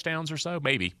 3 touchdowns or so,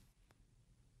 maybe.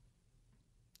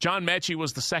 John Mechie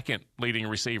was the second leading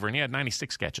receiver, and he had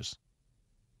 96 catches.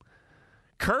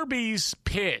 Kirby's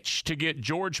pitch to get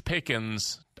George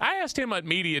Pickens, I asked him at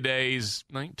Media Days,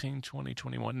 19, 20,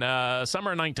 21,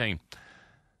 summer 19,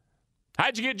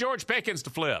 how'd you get George Pickens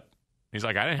to flip? He's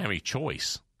like, I didn't have any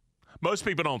choice. Most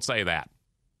people don't say that.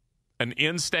 An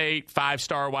in-state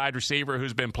 5-star wide receiver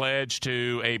who's been pledged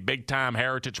to a big-time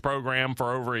heritage program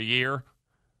for over a year,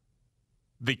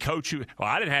 the coach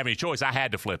I didn't have any choice. I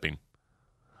had to flip him.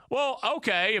 Well,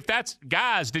 okay, if that's –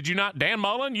 guys, did you not – Dan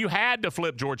Mullen, you had to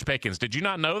flip George Pickens. Did you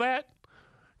not know that?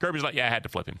 Kirby's like, yeah, I had to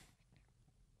flip him.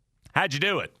 How'd you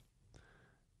do it?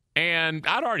 And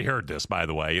I'd already heard this, by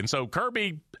the way. And so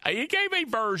Kirby, he gave a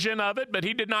version of it, but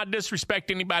he did not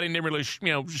disrespect anybody and didn't really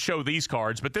show these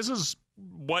cards. But this is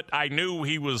what I knew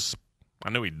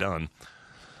he'd done.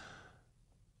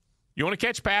 You want to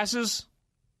catch passes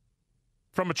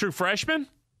from a true freshman?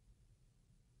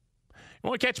 You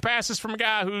want to catch passes from a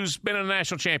guy who's been in a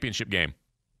national championship game?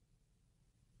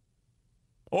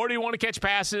 Or do you want to catch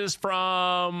passes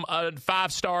from a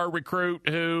 5-star recruit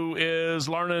who is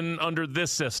learning under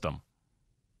this system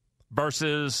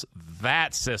versus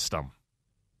that system?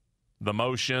 The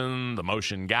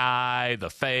motion guy, the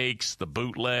fakes, the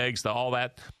bootlegs, all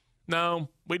that. No,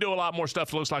 we do a lot more stuff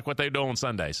that looks like what they do on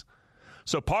Sundays.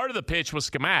 So part of the pitch was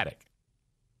schematic.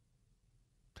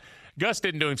 Gus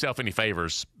didn't do himself any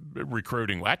favors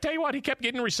recruiting. I tell you what, he kept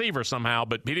getting receivers somehow,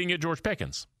 but he didn't get George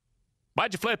Pickens.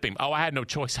 Why'd you flip him? Oh, I had no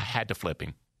choice. I had to flip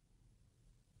him.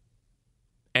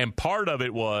 And part of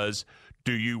it was,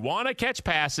 do you want to catch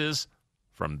passes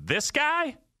from this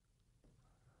guy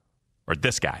or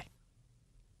this guy?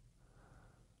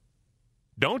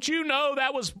 Don't you know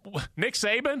that was Nick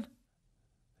Saban?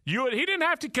 He didn't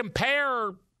have to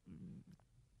compare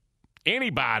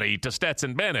anybody to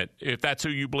Stetson Bennett, if that's who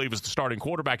you believe is the starting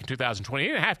quarterback in 2020. He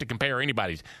didn't have to compare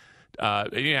anybody. He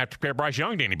didn't have to compare Bryce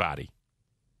Young to anybody.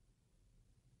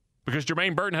 Because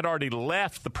Jermaine Burton had already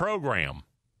left the program.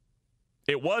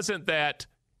 It wasn't that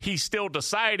he's still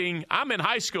deciding, I'm in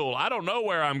high school, I don't know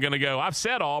where I'm going to go. I've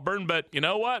said Auburn, but you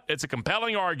know what? It's a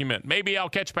compelling argument. Maybe I'll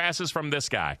catch passes from this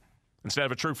guy instead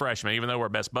of a true freshman, even though we're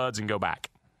best buds, and go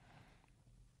back.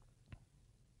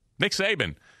 Nick Saban.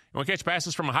 You want to catch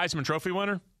passes from a Heisman Trophy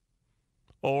winner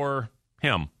or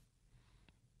him?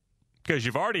 Because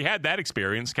you've already had that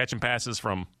experience catching passes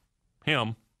from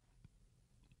him,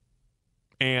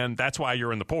 and that's why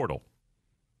you're in the portal.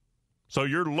 So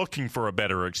you're looking for a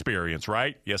better experience,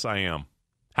 right? Yes, I am.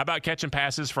 How about catching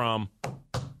passes from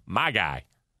my guy?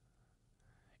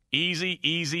 Easy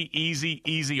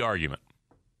argument.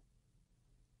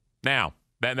 Now,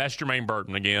 that's Jermaine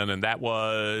Burton again, and that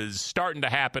was starting to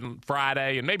happen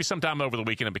Friday, and maybe sometime over the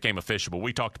weekend it became official, but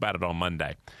we talked about it on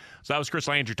Monday. So that was Chris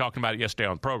Landry talking about it yesterday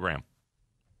on the program.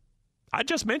 I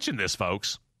just mentioned this,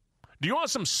 folks. Do you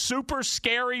want some super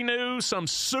scary news, some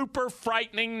super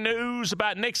frightening news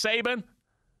about Nick Saban?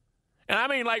 And I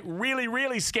mean like really,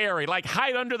 really scary, like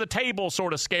hide under the table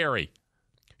sort of scary.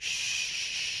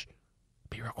 Shh.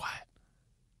 Be real quiet.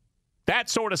 That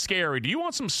sort of scary. Do you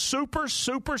want some super,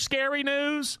 super scary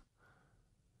news?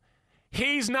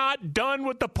 He's not done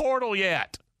with the portal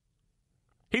yet.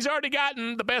 He's already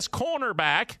gotten the best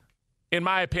cornerback, in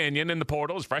my opinion, in the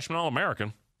portal as freshman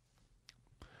All-American.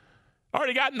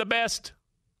 Already gotten the best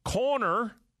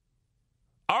corner.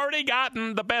 Already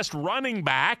gotten the best running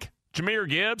back, Jahmyr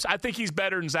Gibbs. I think he's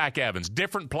better than Zach Evans.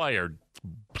 Different player.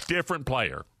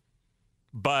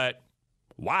 But,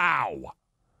 wow.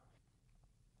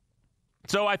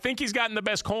 So I think he's gotten the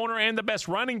best corner and the best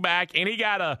running back, and he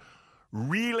got a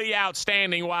really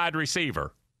outstanding wide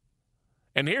receiver.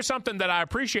 And here's something that I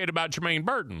appreciate about Jermaine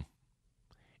Burton.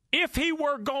 If he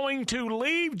were going to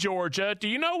leave Georgia, do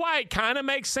you know why it kind of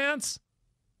makes sense?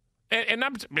 And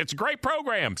it's a great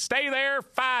program. Stay there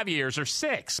 5 years or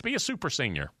 6. Be a super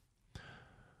senior.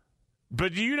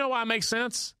 But do you know why it makes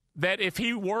sense? That if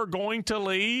he were going to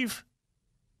leave,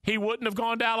 he wouldn't have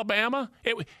gone to Alabama.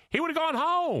 He would have gone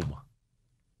home.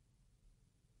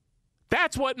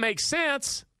 That's what makes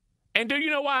sense. And do you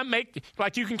know why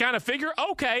you can kind of figure,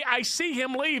 okay, I see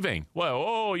him leaving.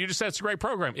 Well, you just said it's a great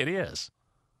program. It is.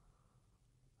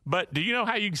 But do you know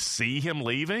how you see him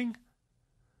leaving?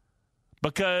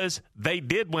 Because they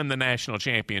did win the national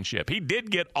championship. He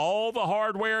did get all the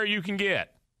hardware you can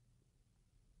get.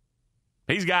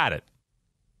 He's got it.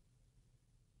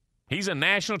 He's a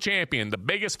national champion, the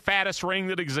biggest, fattest ring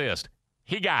that exists.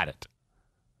 He got it.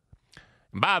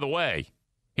 And by the way,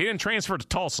 he didn't transfer to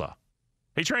Tulsa.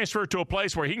 He transferred to a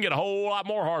place where he can get a whole lot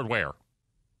more hardware.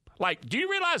 Like, do you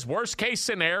realize worst case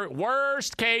scenario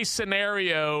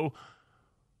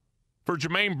for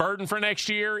Jermaine Burton for next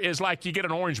year is like you get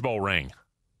an Orange Bowl ring.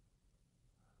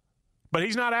 But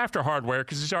he's not after hardware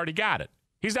because he's already got it.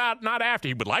 He's not after.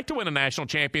 He would like to win a national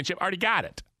championship. Already got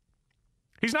it.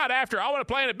 He's not after, I want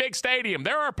to play in a big stadium.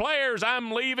 There are players.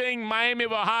 I'm leaving Miami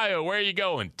of Ohio. Where are you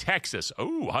going? Texas.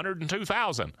 Ooh,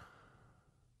 102,000.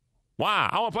 Why?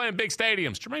 I want to play in big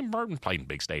stadiums. Jermaine Burton played in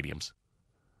big stadiums.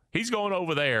 He's going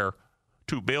over there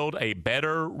to build a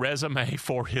better resume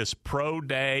for his pro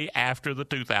day after the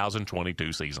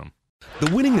 2022 season. The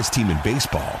winningest team in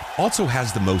baseball also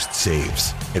has the most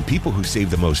saves, and people who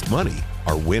save the most money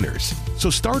are winners.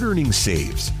 So start earning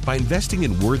saves by investing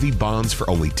in worthy bonds for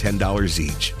only $10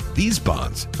 each. These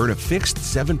bonds earn a fixed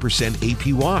 7%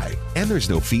 APY, and there's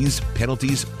no fees,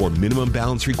 penalties, or minimum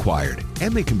balance required,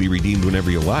 and they can be redeemed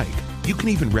whenever you like. You can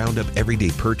even round up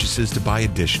everyday purchases to buy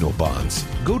additional bonds.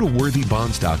 Go to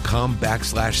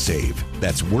worthybonds.com/save.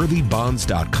 That's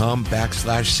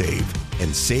worthybonds.com/save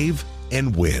and save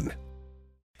and win.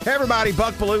 Hey everybody,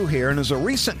 Buck Bellew here, and as a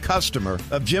recent customer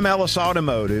of Jim Ellis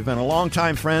Automotive and a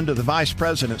longtime friend of the Vice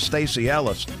President Stacey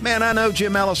Ellis, man, I know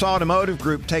Jim Ellis Automotive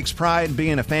Group takes pride in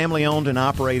being a family-owned and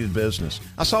operated business.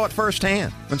 I saw it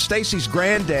firsthand. When Stacey's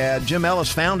granddad, Jim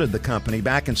Ellis, founded the company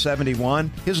back in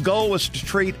 '71, his goal was to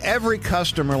treat every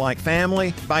customer like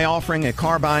family by offering a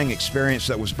car buying experience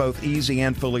that was both easy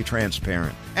and fully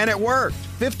transparent. And it worked.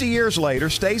 50 years later,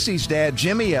 Stacey's dad,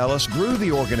 Jimmy Ellis, grew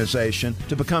the organization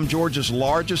to become Georgia's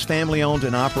largest family-owned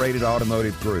and operated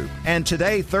automotive group. And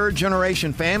today,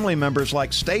 third-generation family members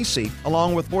like Stacey,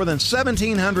 along with more than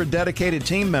 1,700 dedicated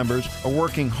team members, are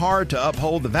working hard to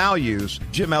uphold the values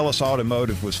Jim Ellis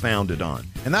Automotive was founded on.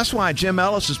 And that's why Jim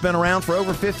Ellis has been around for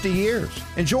over 50 years.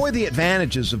 Enjoy the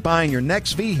advantages of buying your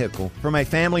next vehicle from a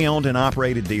family-owned and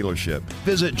operated dealership.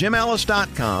 Visit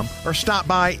jimellis.com or stop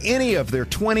by any of their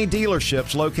 20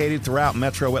 dealerships located throughout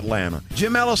Metro Atlanta.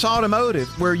 Jim Ellis Automotive,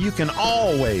 where you can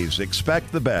always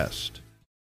expect the best.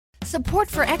 Support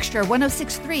for Extra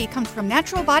 106.3 comes from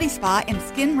Natural Body Spa and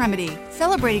Skin Remedy,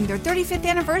 celebrating their 35th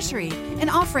anniversary and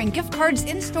offering gift cards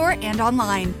in-store and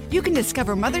online. You can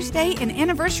discover Mother's Day and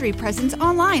anniversary presents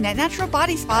online at Natural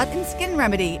Body Spa and Skin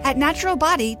Remedy at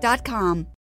naturalbody.com.